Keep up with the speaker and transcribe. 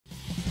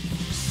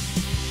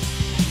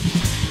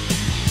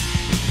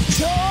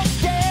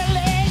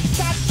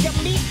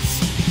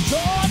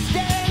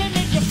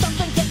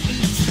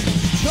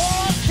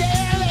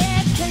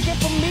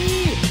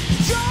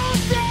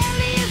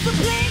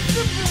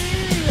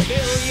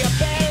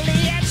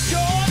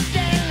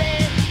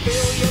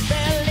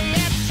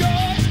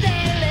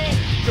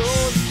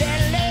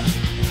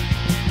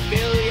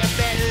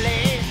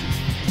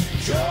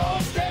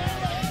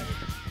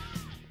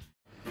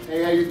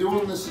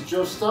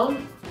Joe Stump,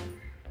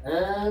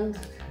 and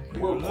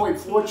we're quite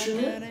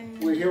fortunate.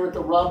 We're here at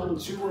the Robin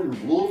 2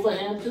 in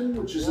Wolverhampton,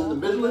 which is in the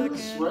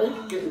Midlands,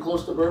 right? Getting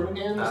close to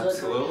Birmingham,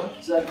 Absolutely.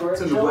 Is that correct?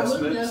 It's in the West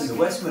Midlands. Yes. In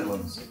the West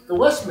Midlands. The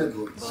West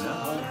Midlands.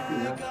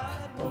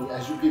 Yeah.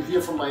 As you can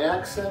hear from my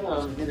accent,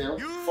 I'm,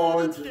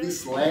 foreign to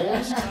this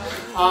land.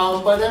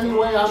 But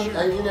anyway,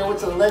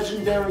 it's a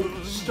legendary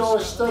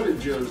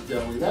star-studded Joe's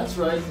Deli. That's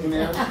right,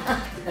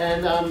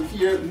 And I'm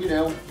here,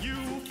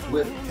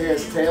 with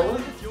Taz Taylor,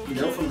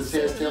 from the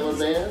Taz Taylor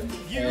band.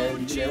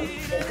 And,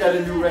 he's got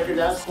a new record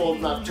out called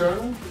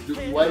Nocturnal.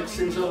 Doogie White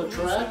sings on the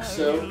track.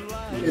 So,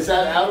 is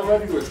that out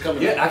already or it's coming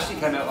out? Yeah, it actually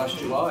came out last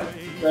July.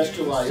 Last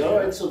July, all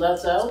right, so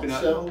that's out. And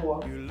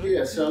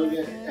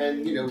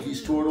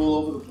he's toured all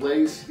over the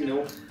place,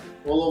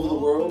 all over the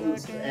world,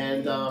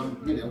 and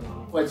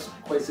quite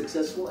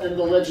successful. And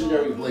the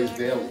legendary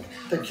Bayle.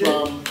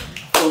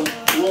 From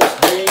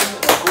Lost Vein,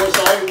 of course,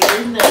 Iron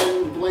Maiden,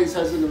 and Blaze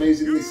has an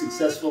amazingly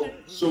successful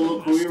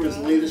solo career. His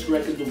latest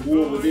record, The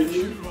War Within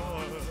Me,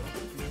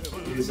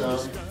 is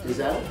out.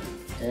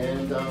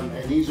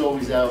 And he's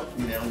always out,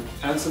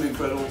 And some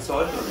incredible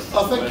side notes.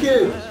 Oh, thank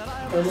you.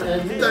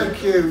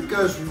 Thank you. It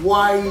goes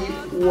way,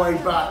 way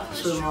back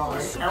to my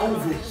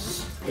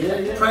Elvis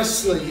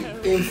Presley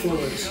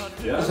influence.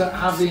 Yeah. Is that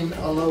having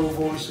a low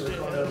voice or a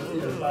kind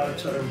of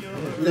baritone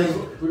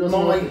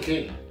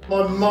thing.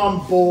 My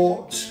mum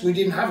bought, we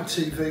didn't have a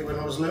TV when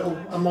I was little,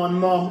 and my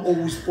mum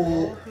always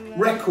bought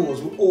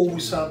records. We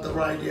always had the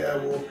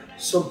radio or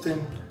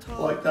something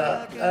like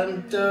that.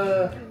 And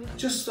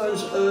just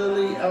those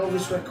early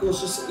Elvis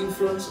records just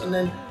influence, and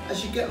then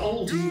as you get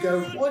older you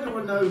go, why do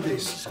I know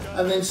this?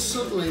 And then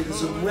suddenly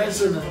there's a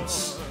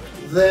resonance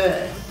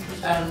there,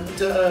 and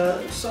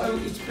so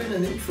it's been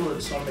an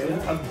influence on me.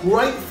 A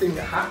great thing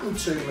that happened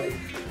to me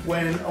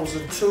when I was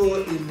on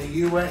tour in the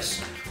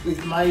US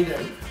with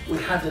Maiden, we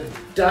had a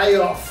day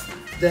off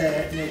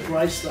there near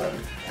Graceland,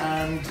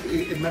 and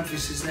in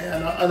Memphis is there,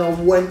 and I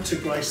went to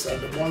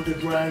Graceland and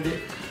wandered around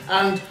it.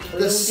 And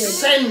the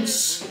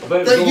sense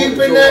that you've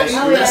been there,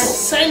 the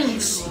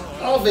sense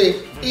of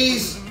it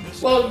is,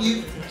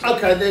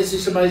 okay, there's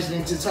this amazing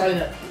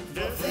entertainer,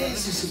 but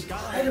there's this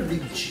incredibly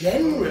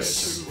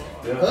generous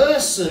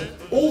person.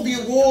 All the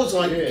awards,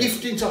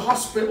 gifting to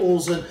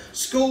hospitals and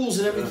schools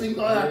and everything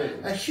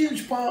like that, a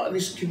huge part of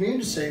this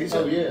community.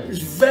 It's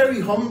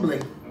very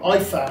humbling, I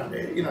found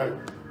it,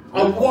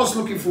 I was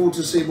looking forward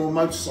to seeing more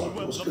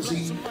motorcycles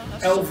because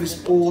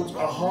Elvis bought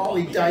a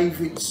Harley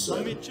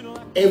Davidson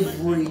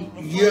every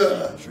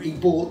year. He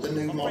bought the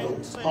new model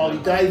Harley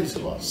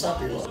Davidson.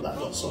 Sadly, that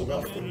got sold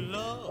off and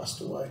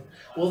passed away.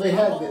 Well,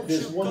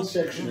 there's one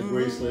section at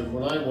Graceland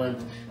when I went.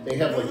 They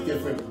have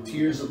different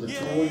tiers of the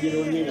tour, you know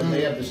what I mean? And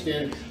they have the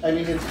stand. I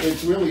mean,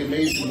 it's really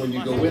amazing when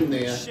you go in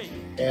there.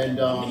 And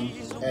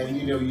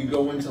you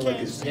go into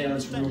his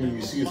parents' room and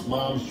you see his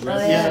mom's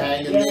dresses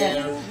hanging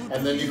there,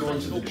 and then you go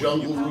into the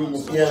jungle room,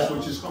 of course,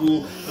 which is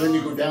cool. And then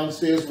you go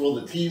downstairs where all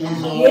the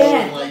TVs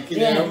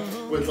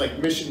are, with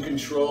Mission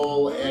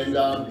Control, and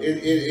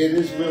it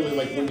is really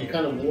when you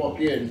kind of walk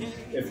in,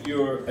 if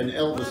you're an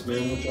Elvis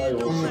man, which I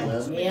also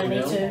am,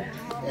 me too.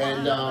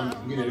 And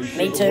you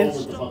Me too.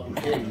 with the fucking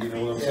king, you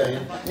know what I'm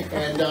saying?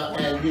 And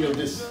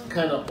this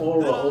kind of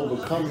aura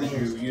overcomes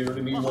you, you know what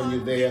I mean, when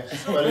you're there.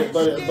 But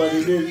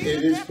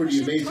it is pretty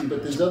amazing.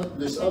 But there's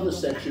this other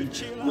section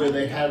where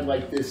they had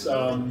this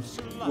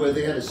where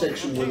they had a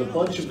section with a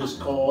bunch of his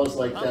cars,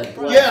 like that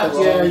black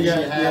Ferrari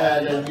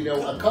had, and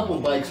a couple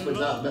bikes, but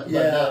not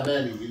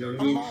many. You know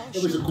what I mean?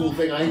 It was a cool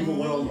thing. I even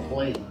went on the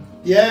plane.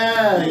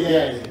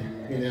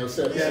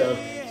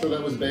 So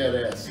that was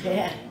badass.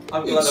 Yeah.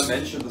 I'm glad I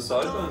mentioned the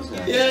sideburns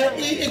now. Yeah,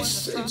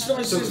 it's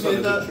nice, isn't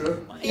it, that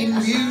in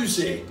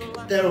music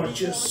there are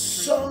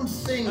just some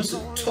things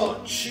that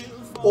touch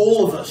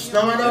all of us,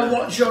 no matter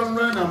what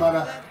genre, no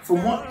matter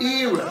from what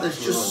era.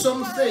 There's just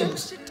some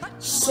things,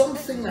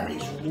 something that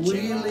is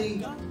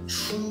really,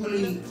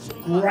 truly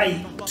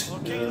great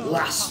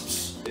lasts.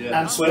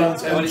 Yeah. When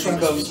it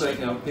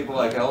becomes people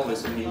like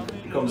Elvis, and he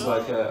becomes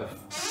like a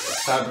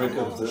fabric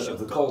of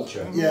the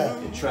culture. Yeah.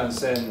 It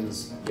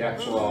transcends the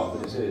actual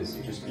art that it is.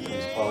 It just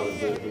becomes part of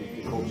the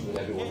culture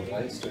that everyone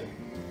relates to.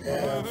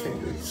 Yeah, I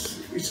think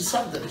it's a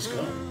sad that it's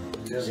gone.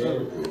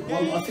 So,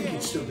 I think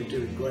he'd still be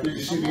doing great. Did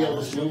you see the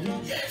Elvis movie?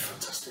 Yeah,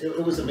 fantastic.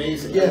 It was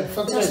amazing. Yeah,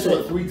 fantastic. I saw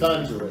it 3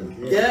 times already.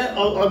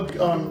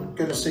 I'm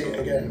going to see it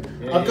again.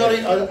 I've got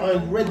it. I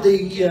read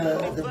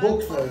the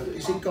book though.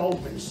 Is it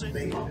Goldman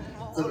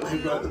who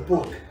wrote the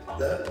book?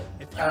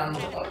 And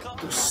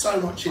there's so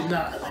much in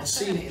that, and then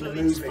seeing it in a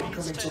movie and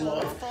coming to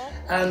life.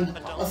 And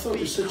I thought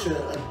it was such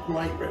a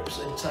great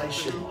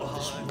representation of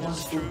this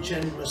wonderful,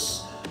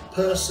 generous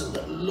person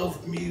that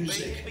loved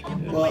music,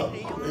 but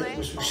it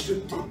was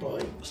restricted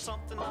by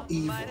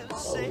evil, I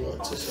would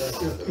like to say.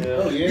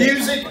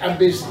 Music and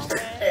business.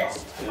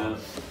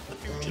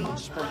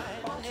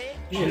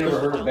 You never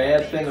heard a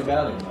bad thing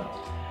about him,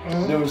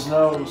 though. There was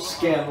no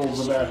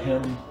scandals about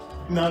him.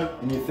 No.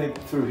 And you think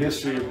through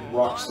history of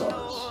rock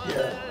stars.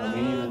 Yeah. I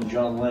mean, even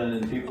John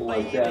Lennon and people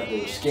like that,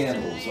 there were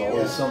scandals.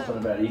 Always something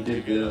about he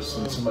did this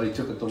and somebody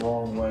took it the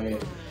wrong way.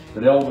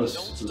 But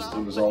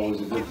Elvis was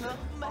always a good thing.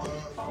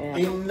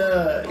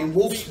 In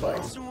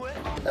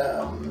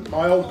Wolfsbane,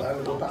 my old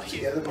band, we're back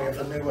together, we have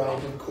a new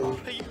album called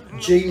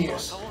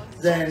Genius.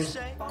 Then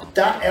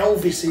that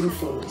Elvis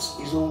influence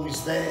is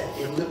always there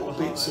in little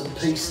bits and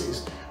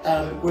pieces.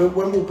 When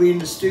we'll be in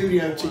the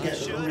studio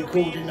together and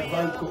recording the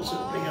vocals,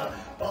 it'll be like,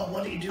 oh,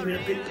 why don't you do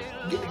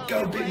it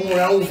go a bit more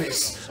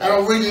Elvis? And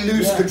I'll really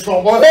lose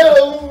control. All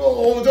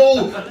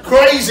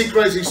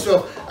crazy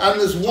stuff. And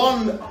there's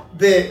one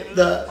bit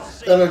that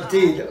I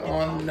did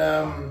on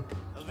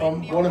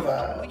one of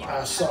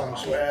our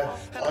songs where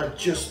I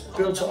just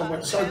built it. I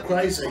went so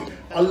crazy.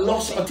 I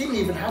didn't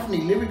even have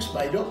any lyrics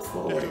made up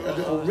for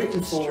it or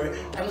written for it,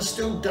 and I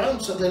still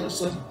don't. So then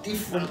it's like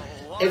different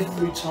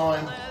every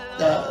time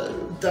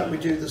that we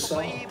do the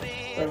song.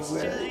 So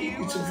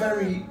it's a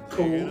very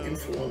cool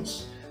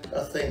influence,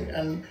 I think.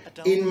 And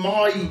in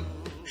my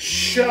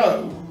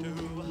show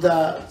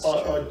that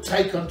I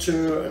take on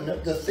tour and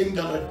the thing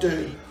that I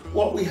do,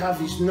 what we have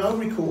is no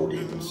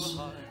recordings,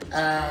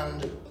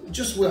 and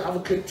just we'll have a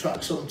click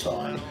track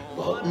sometime,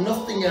 but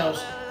nothing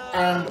else.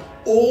 And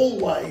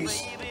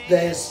always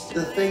there's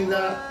the thing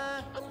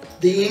that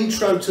the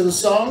intro to the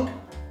song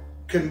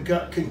can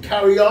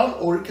carry on,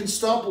 or it can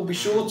stop or be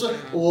shorter,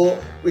 or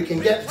we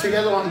can get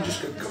together and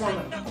just go, come on,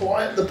 and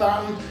quiet the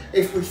band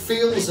if we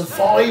feel there's a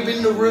vibe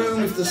in the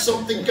room, if there's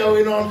something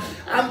going on.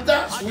 And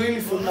that's really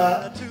from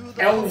that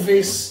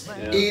Elvis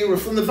era,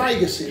 from the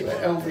Vegas era,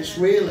 Elvis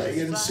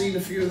really, and seen a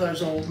few of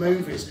those old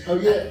movies. Oh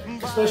yeah,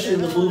 especially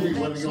in the movie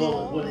when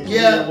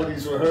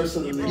he's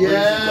rehearsing and he and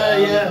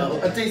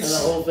the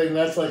whole thing.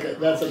 That's like a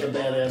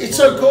badass. It's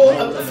so cool.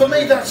 For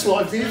me, that's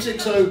live music.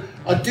 So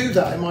I do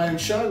that in my own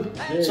show.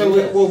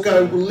 We'll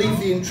leave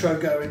the intro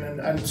going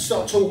and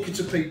start talking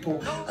to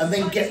people, and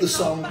then get the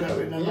song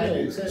going. And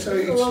exactly. So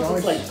it's nice.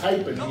 It's like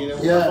typing, you know.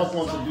 Who the fuck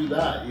wants to do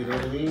that? You know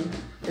what I mean?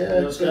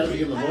 Yeah, it's got to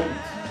be in the moment.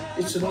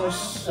 It's a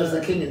nice, as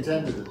the king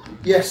intended it.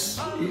 Yes,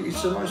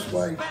 it's a nice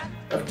way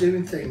of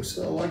doing things.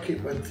 I like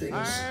it when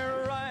things,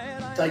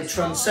 they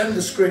transcend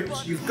the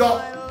script. You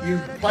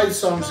play the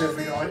songs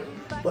every night,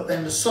 but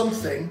then there's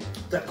something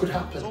that could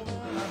happen.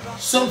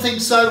 Something,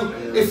 so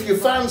if your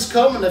fans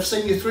come and they've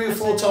seen you 3 or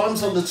 4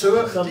 times on the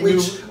tour,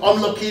 which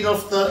I'm lucky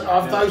enough that I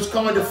have those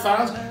kind of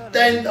fans,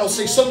 then I'll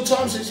see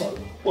sometimes it's like,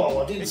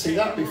 well, I didn't see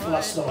that before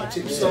last night.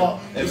 It's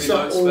not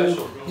all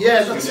special.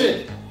 Yeah, that's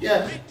it.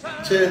 Yeah,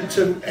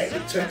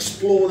 to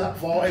explore that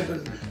vibe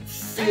and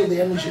feel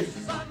the energy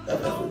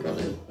of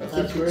everybody. I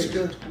think it's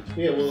good.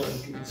 Yeah, well,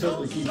 it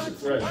certainly keeps it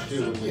fresh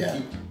too.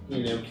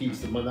 And keeps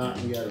the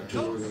monotony out of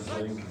touring and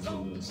playing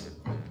continuously.